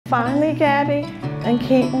Finally, Gabby and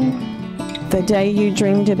Keaton, the day you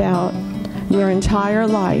dreamed about your entire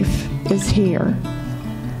life is here.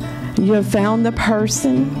 You have found the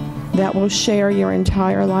person that will share your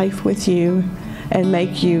entire life with you and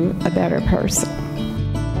make you a better person.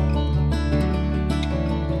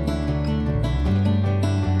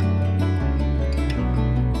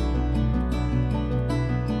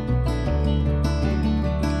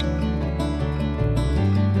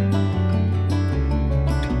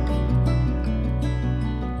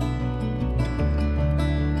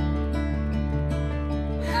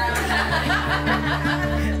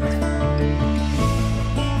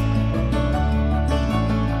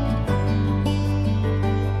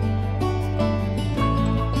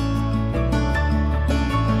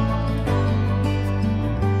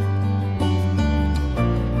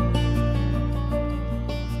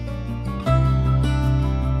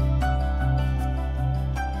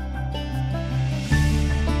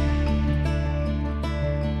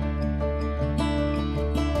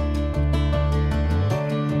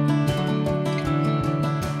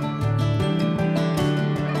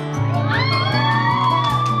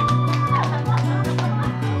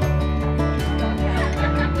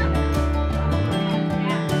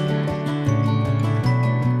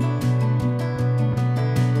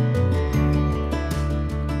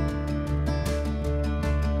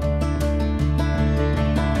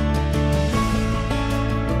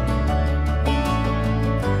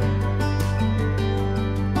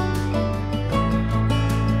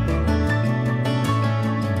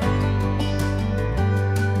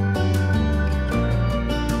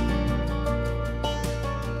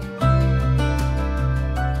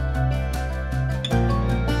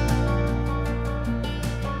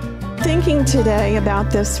 Thinking today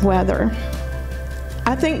about this weather,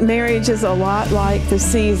 I think marriage is a lot like the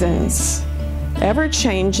seasons, ever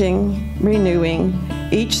changing, renewing,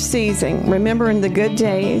 each season, remembering the good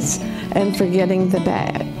days and forgetting the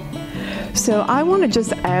bad. So I want to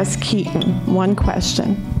just ask Keaton one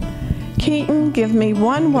question. Keaton, give me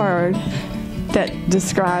one word that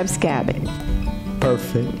describes Gabby.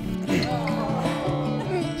 Perfect.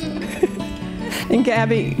 And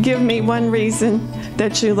Gabby, give me one reason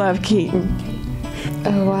that you love Keaton.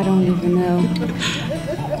 Oh, I don't even know.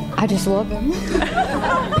 I just love him.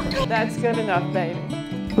 That's good enough, baby.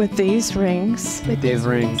 With these rings,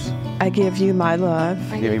 I give you my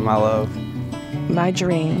love. I give you my love. My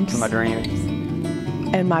dreams. My dreams.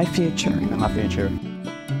 And my future. And my future.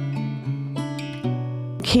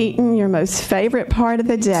 Keaton, your most favorite part of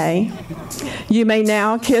the day. You may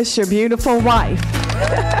now kiss your beautiful wife.